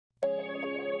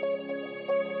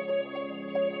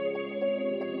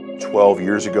12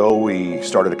 years ago, we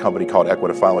started a company called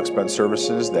Equita Final Expense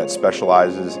Services that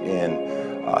specializes in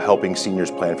helping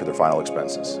seniors plan for their final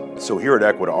expenses. So here at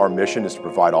Equita, our mission is to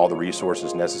provide all the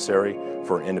resources necessary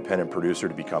for an independent producer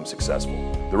to become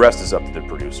successful. The rest is up to the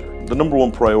producer. The number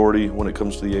one priority when it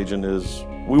comes to the agent is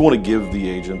we want to give the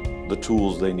agent the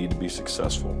tools they need to be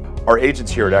successful. Our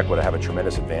agents here at Equita have a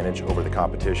tremendous advantage over the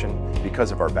competition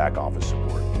because of our back office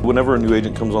support. Whenever a new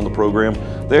agent comes on the program,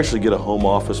 they actually get a home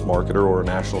office marketer or a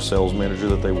national sales manager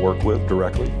that they work with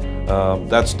directly.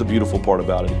 That's the beautiful part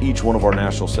about it. Each one of our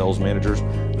national sales managers,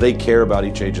 they care about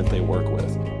each agent they work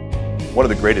with. One of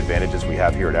the great advantages we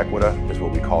have here at Equita is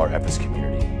what we call our EFES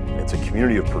Community. It's a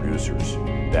community of producers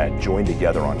that join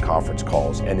together on conference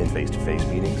calls and in face-to-face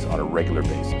meetings on a regular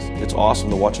basis. It's awesome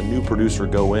to watch a new producer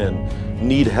go in,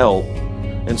 need help,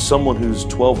 and someone who's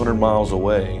 1,200 miles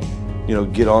away,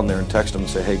 get on there and text them and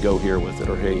say, hey, go here with it,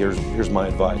 or hey, here's my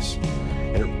advice.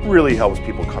 And it really helps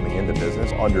people coming into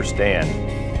business understand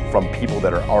from people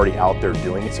that are already out there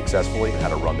doing it successfully how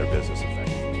to run their business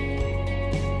effectively.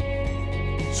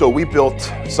 So we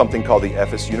built something called the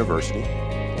EFES University,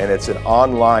 and it's an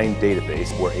online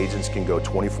database where agents can go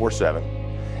 24/7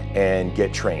 and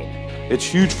get trained. It's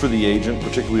huge for the agent,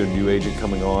 particularly a new agent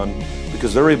coming on,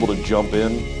 because they're able to jump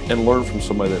in and learn from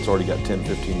somebody that's already got 10,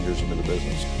 15 years into the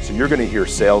business. So you're going to hear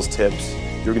sales tips,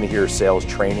 you're going to hear sales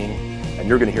training, and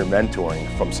you're going to hear mentoring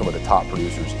from some of the top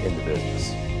producers in the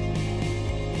business.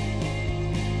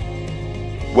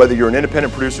 Whether you're an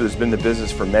independent producer that's been in the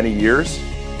business for many years,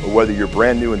 or whether you're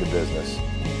brand new in the business,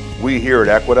 we here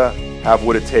at Equita have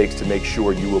what it takes to make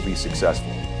sure you will be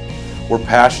successful. We're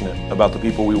passionate about the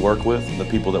people we work with and the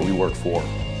people that we work for.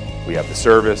 We have the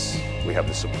service, we have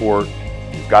the support,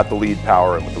 we've got the lead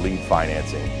power and with the lead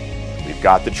financing, we've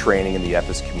got the training in the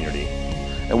EFES community.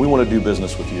 And we want to do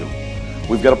business with you.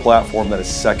 We've got a platform that is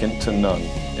second to none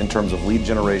in terms of lead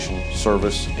generation,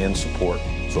 service, and support.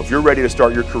 So if you're ready to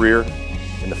start your career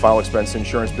in the final expense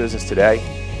insurance business today,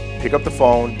 pick up the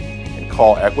phone and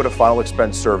call Equita Final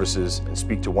Expense Services and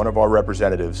speak to one of our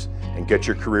representatives and get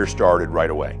your career started right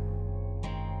away.